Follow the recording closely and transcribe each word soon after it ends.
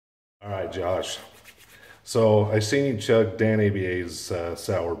All right, Josh. So I seen you chug Dan ABA's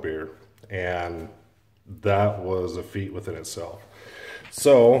sour beer, and that was a feat within itself.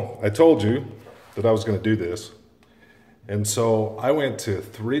 So I told you that I was going to do this, and so I went to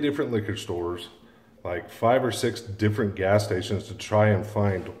 3 different liquor stores, like 5 or 6 different gas stations to try and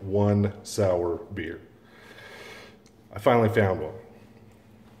find one sour beer. I finally found one.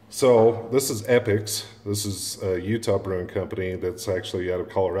 So this is Epic's. This is a Utah brewing company that's actually out of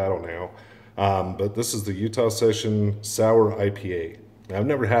Colorado now. But this is the Utah Session Sour IPA. Now, I've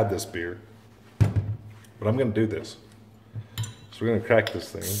never had this beer, but I'm going to do this. So we're going to crack this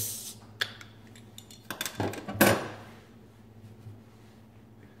thing.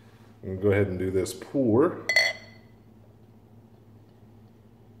 I'm going to go ahead and do this pour.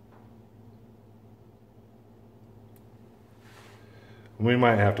 We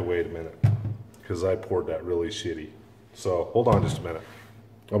might have to wait a minute because I poured that really shitty. So hold on just a minute.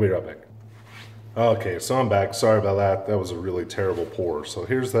 I'll be right back. Okay, so I'm back. Sorry about that. That was a really terrible pour. So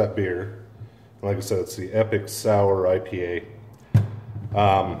here's that beer. Like I said, it's the Epic Sour IPA.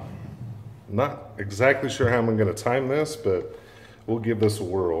 Not exactly sure how I'm going to time this, but we'll give this a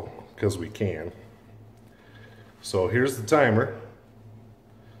whirl because we can. So here's the timer.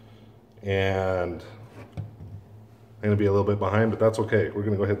 And I'm going to be a little bit behind, but that's okay. We're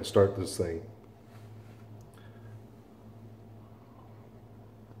going to go ahead and start this thing.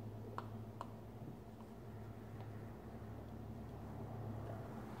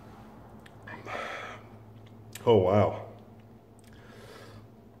 Oh, wow.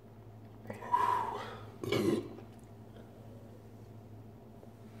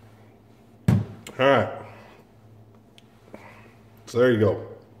 All right. So there you go.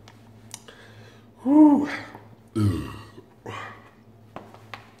 Whew.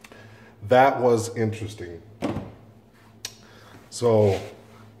 That was interesting. So,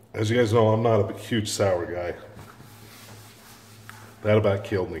 as you guys know, I'm not a huge sour guy. That about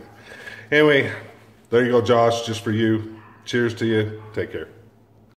killed me. Anyway, there you go, Josh, just for you. Cheers to you. Take care.